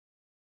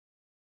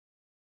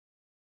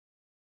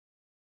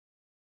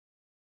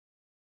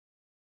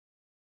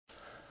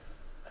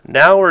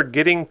Now we're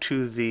getting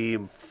to the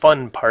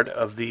fun part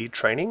of the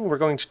training. We're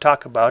going to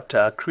talk about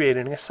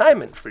creating an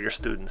assignment for your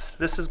students.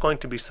 This is going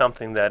to be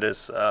something that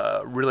is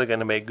really going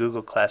to make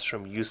Google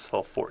Classroom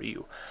useful for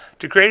you.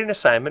 To create an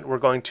assignment, we're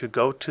going to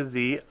go to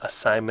the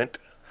assignment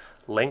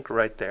link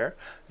right there.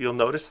 You'll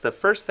notice the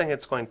first thing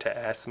it's going to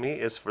ask me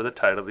is for the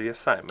title of the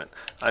assignment.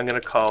 I'm going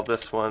to call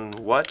this one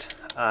What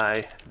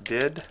I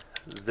Did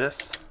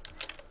This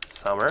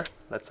Summer.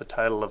 That's the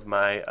title of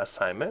my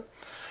assignment.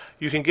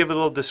 You can give a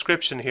little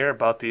description here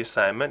about the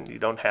assignment. You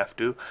don't have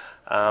to,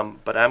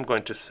 but I'm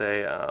going to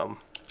say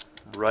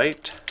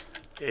write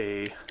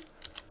a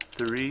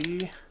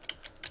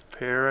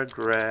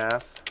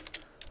 3-paragraph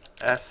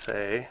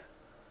essay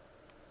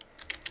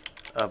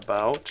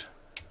about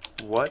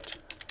what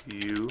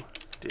you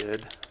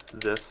did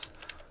this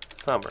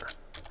summer.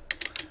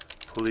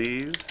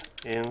 Please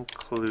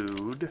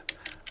include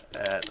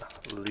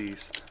at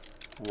least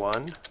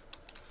one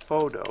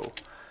photo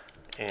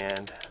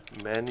and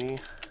many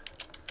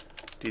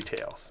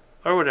details,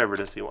 or whatever it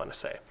is you want to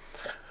say.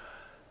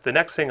 The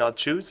next thing I'll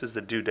choose is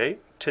the due date.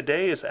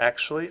 Today is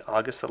actually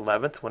August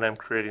 11th when I'm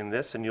creating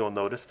this, and you'll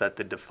notice that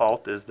the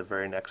default is the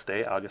very next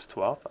day, August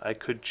 12th. I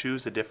could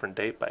choose a different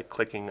date by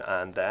clicking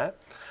on that.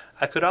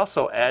 I could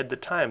also add the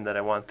time that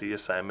I want the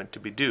assignment to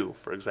be due.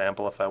 For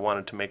example, if I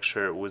wanted to make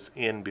sure it was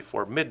in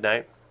before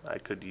midnight, I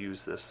could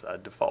use this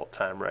default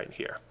time right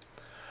here.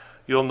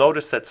 You'll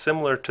notice that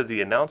similar to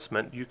the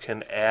announcement, you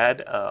can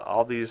add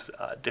all these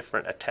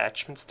different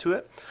attachments to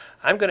it.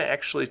 I'm going to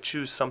actually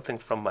choose something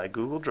from my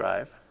Google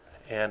Drive,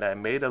 and I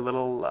made a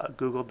little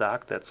Google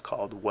Doc that's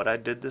called What I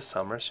Did This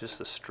Summer. It's just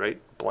a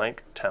straight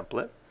blank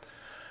template.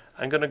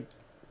 I'm going to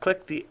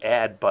click the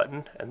Add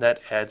button, and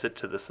that adds it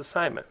to this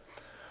assignment.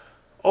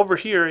 Over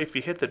here, if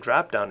you hit the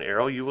drop-down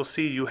arrow, you will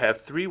see you have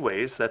 3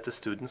 ways that the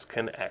students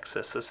can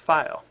access this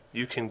file.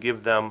 You can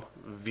give them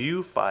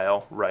view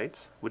file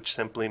rights, which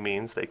simply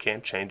means they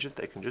can't change it,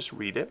 they can just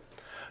read it.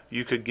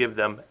 You could give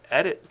them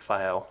edit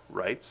file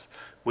rights,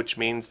 which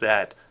means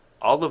that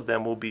all of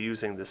them will be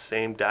using the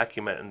same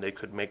document and they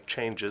could make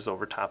changes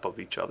over top of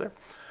each other.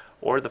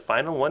 Or the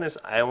final one is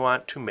I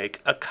want to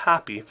make a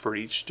copy for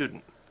each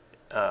student.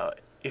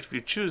 If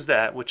you choose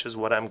that, which is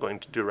what I'm going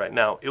to do right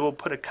now, it will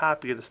put a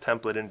copy of this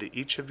template into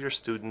each of your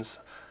students'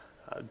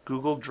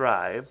 Google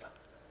Drive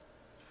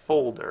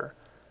folder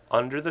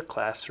under the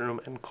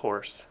classroom and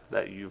course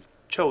that you've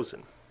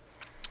chosen.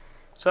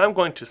 So I'm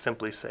going to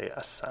simply say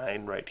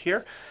assign right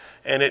here,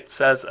 and it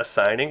says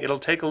assigning. It'll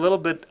take a little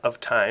bit of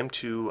time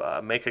to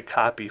make a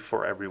copy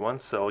for everyone,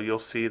 so you'll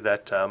see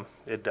that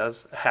it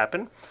does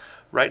happen.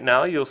 Right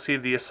now you'll see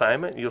the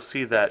assignment. You'll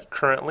see that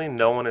currently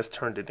no one has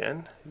turned it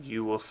in.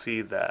 You will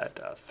see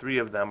that 3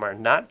 of them are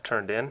not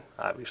turned in,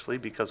 obviously,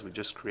 because we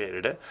just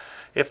created it.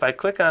 If I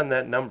click on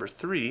that number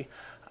 3,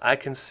 I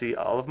can see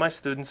all of my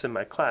students in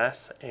my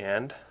class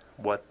and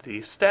what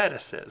the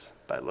status is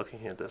by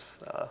looking at this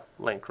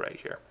link right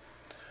here.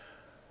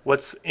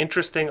 What's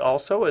interesting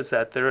also is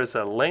that there is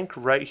a link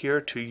right here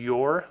to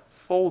your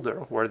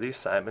folder where the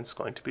assignment's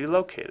going to be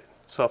located.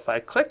 So if I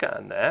click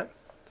on that,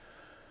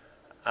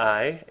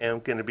 I am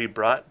going to be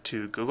brought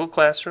to Google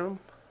Classroom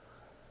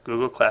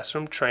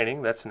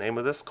Training, that's the name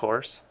of this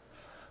course.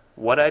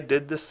 What I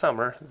Did This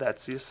Summer,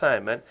 that's the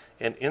assignment,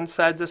 and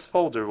inside this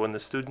folder, when the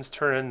students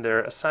turn in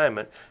their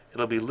assignment,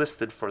 it'll be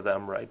listed for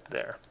them right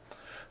there.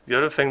 The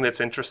other thing that's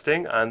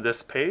interesting on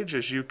this page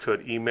is you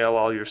could email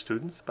all your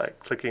students by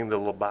clicking the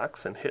little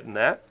box and hitting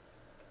that.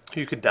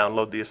 You could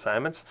download the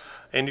assignments,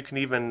 and you can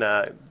even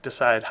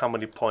decide how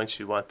many points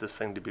you want this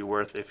thing to be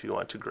worth if you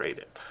want to grade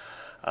it.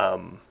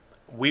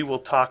 We will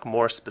talk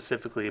more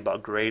specifically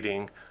about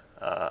grading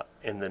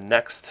in the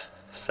next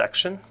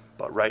section,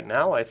 but right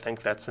now I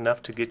think that's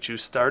enough to get you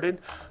started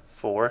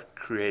for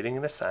creating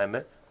an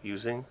assignment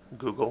using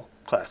Google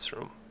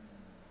Classroom.